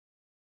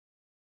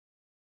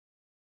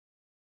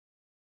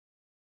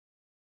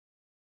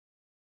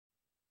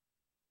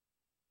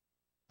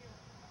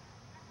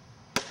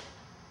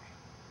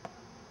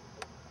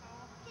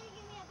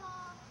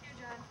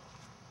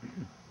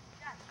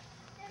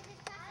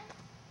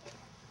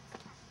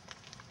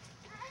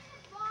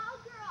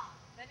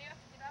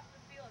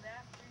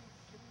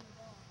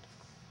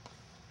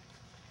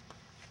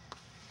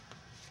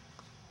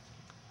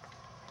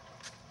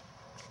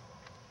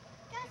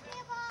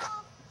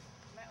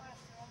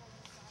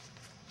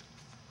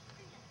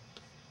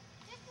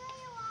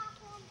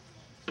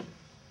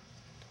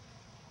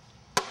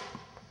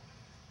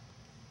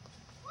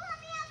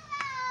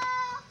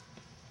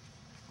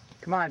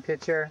Come on,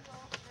 pitcher.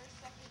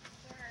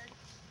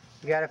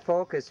 You gotta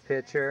focus,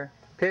 pitcher.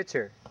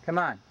 Pitcher, come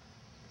on.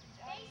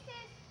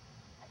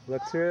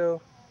 Look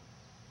through.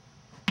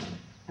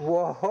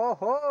 Whoa ho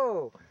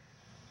ho!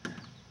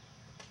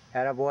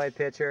 Attaboy,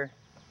 pitcher.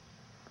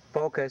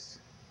 Focus.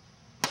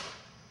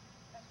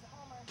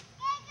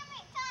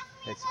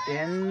 It's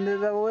into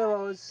the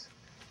willows.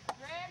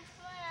 Grand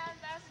slam,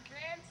 that's a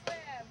grand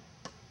slam.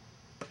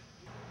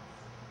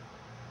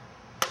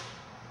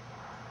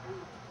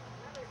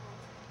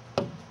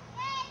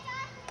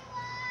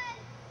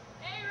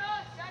 Hey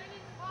Rose, Johnny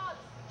needs the ball,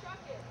 just chuck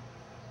it.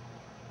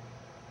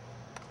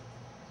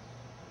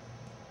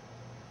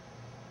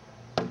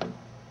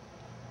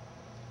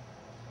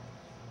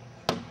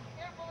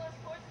 Careful, there's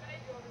poison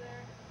ivy over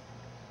there.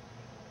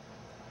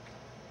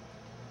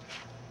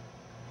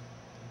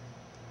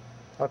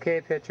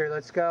 Okay, pitcher,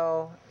 let's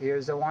go.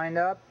 Here's the wind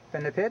up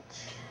and the pitch.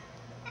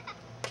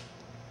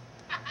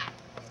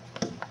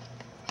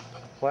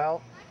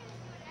 Well,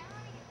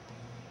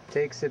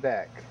 takes it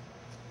back.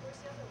 Where's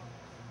the other one?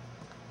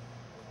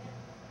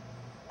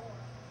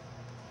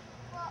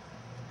 Well,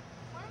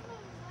 one of them was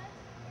behind it.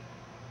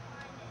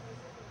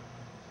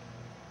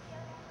 The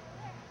other one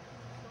over there.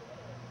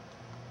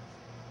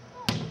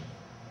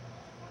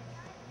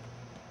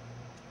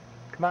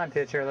 Come on,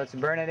 pitcher, let's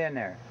burn it in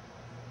there.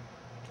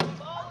 Okay,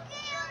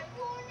 I'm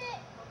doing it.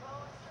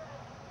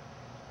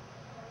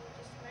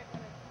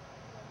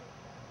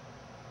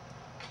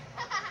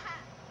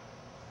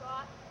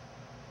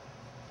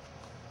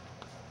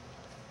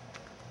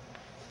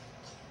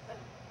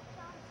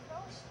 John, throw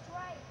a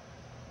strike.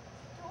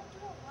 Don't do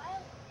a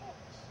wild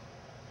pitch.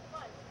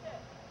 Come on,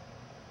 pitch.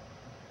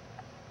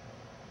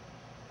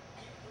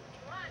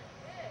 Come on,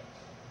 pitch.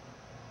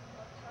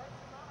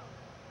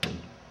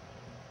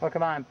 Oh,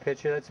 come on,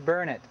 pitcher, let's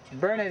burn it.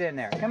 Burn it in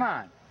there. Come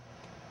on.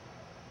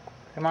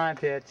 Come on,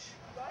 pitch.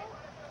 Why do you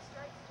want to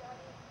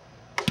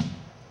throw strikes,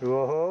 Johnny?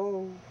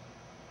 Whoa.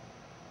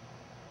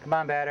 Come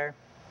on, batter.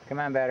 Come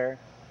on, batter.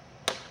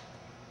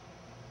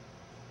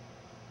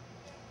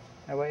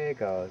 Away it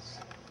goes.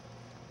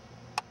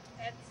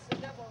 That's a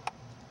double.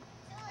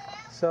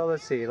 So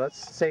let's see.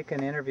 Let's take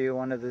an interview.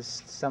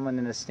 Someone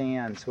in the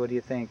stands. What do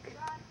you think?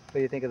 What do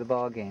you think of the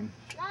ball game?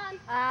 John.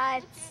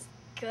 It's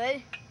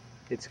good.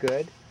 It's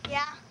good.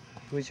 Yeah.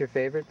 Who's your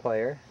favorite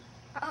player?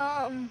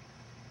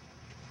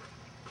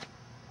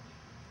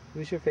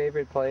 Who's your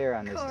favorite player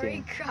on this Corey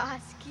team?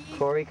 Krosky.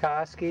 Corey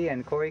Koski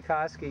and Corey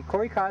Koski.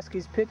 Corey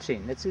Koski's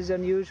pitching. This is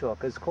unusual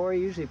because Corey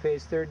usually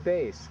plays third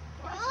base.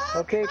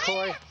 Okay,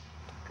 Corey.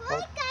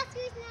 Corey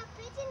Koski's not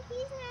pitching.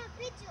 He's not a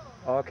pitcher.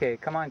 Okay,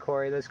 come on,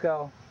 Corey. Let's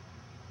go.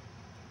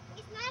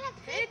 It's not a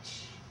pitch.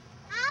 Pitch.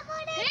 How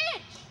about it?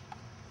 Pitch.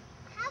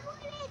 How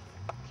about it?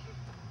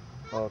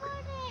 How Okay.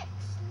 about it?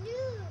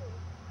 Snoo.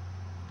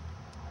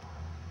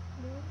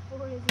 Move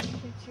forward as a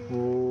pitcher.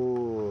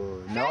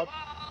 Ooh, nope.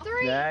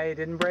 Three. Yeah, he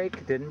didn't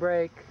break. Didn't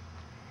break.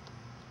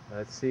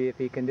 Let's see if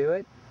he can do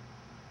it.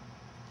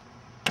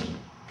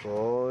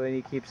 Oh, and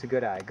he keeps a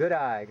good eye. Good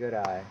eye. Good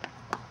eye.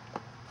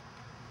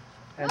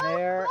 And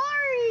there,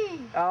 Corey!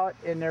 out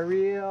in the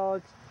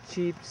real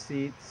cheap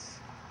seats,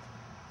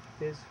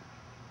 is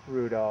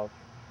Rudolph.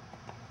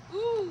 Ooh,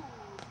 3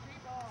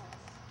 balls.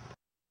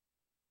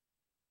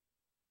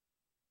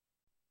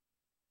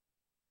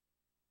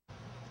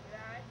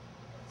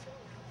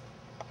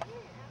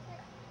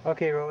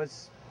 Okay,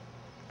 Rose.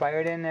 Fire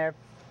it in there.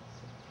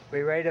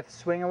 We ready to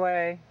swing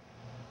away?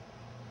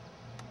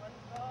 1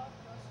 ball,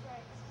 no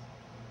strikes.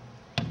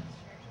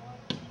 Strike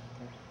 1.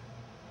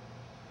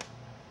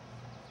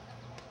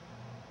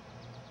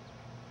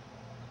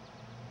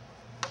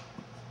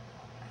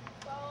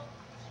 Ball,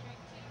 strike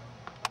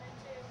 2, 1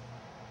 and 2.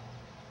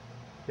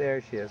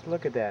 There she is.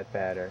 Look at that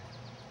batter.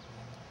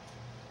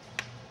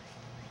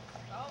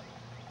 Oh,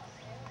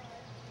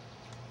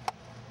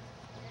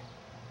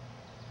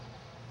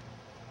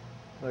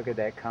 Look at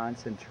that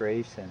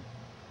concentration.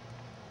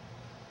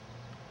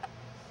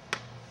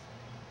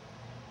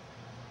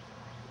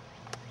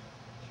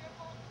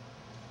 triple.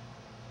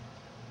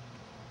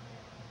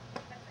 I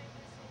think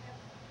this is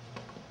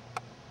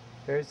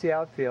There's the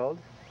outfield.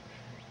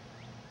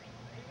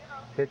 There you go.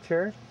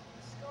 Pitcher.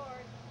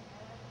 Scored.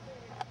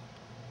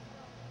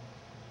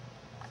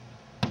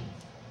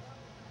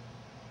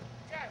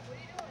 Jack, what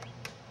are you doing?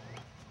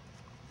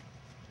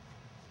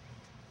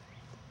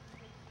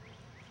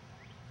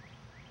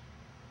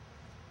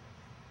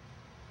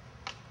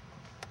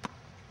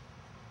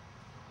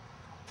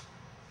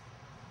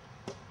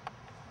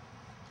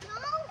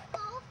 Don't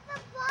go the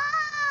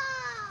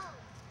ball.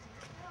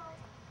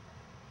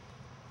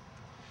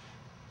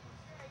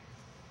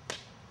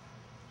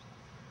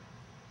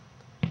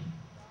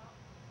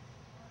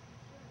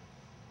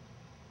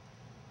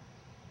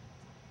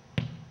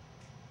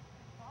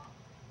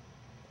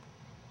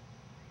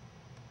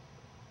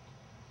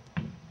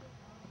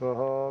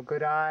 Oh,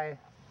 good eye.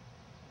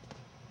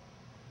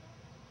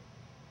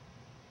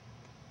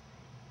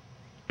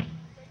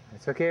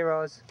 It's okay,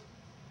 Rose.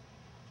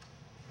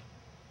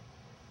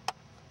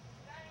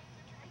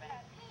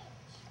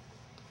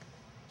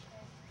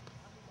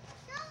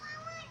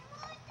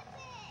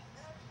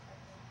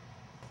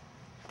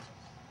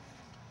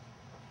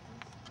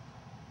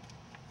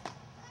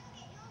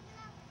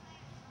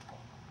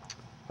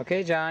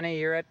 Okay, Johnny,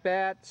 you're at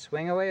bat.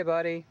 Swing away,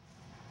 buddy.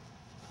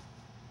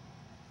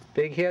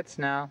 Big hits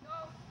now. Go.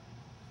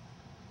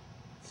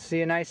 See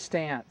a nice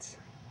stance.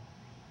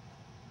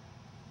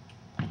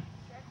 Strike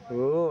one.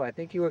 Ooh, I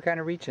think you were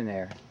kind of reaching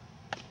there.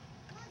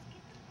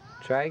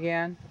 Try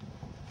again.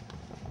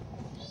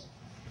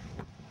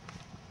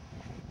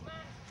 Come on.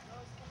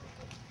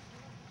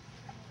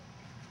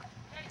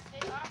 Okay,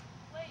 stay off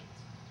the plate.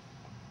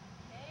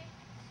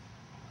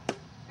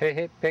 Okay?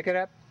 Hey, pick it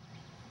up.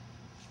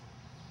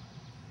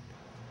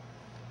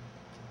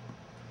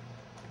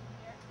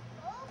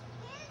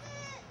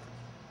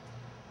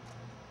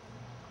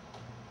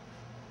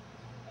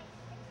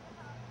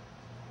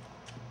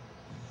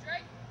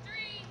 Strike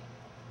three.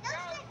 No, Go.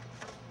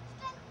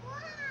 strike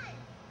one.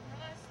 No,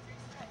 that's three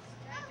strikes.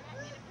 Jack, you want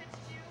me to pitch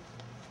to you?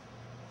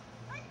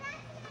 But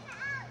that's not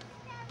out. You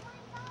got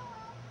one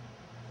ball.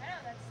 I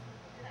know, that's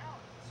an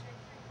out.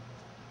 Strike three.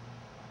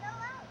 No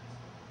out.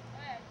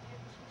 Oh, yeah, you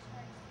have two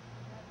strikes.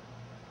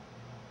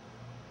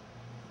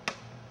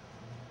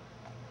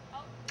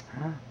 Out.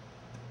 Huh?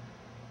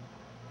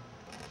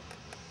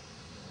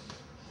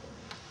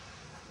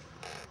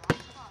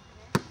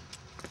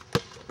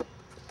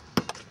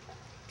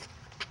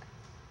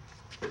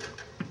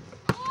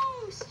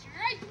 Oh,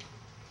 strike!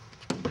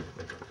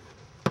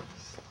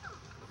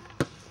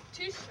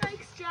 Two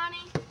strikes, Johnny.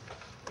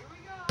 Here we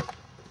go.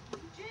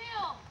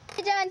 Jail.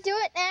 Hey, John, do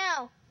it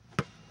now.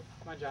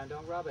 Come on, John,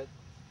 don't rub it.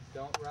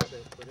 Don't rub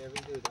it. Whatever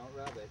you do, don't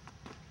rub it.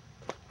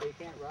 Hey, you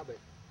can't rub it.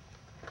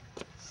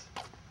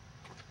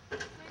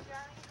 Okay,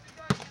 Johnny, here we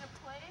go. You're gonna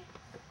play.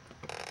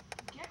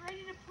 Get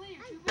ready to play.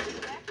 You're too busy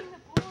backing the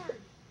board.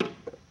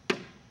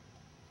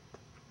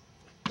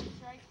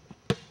 Strike.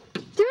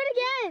 Do it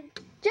again.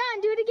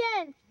 John, do it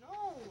again.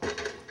 No.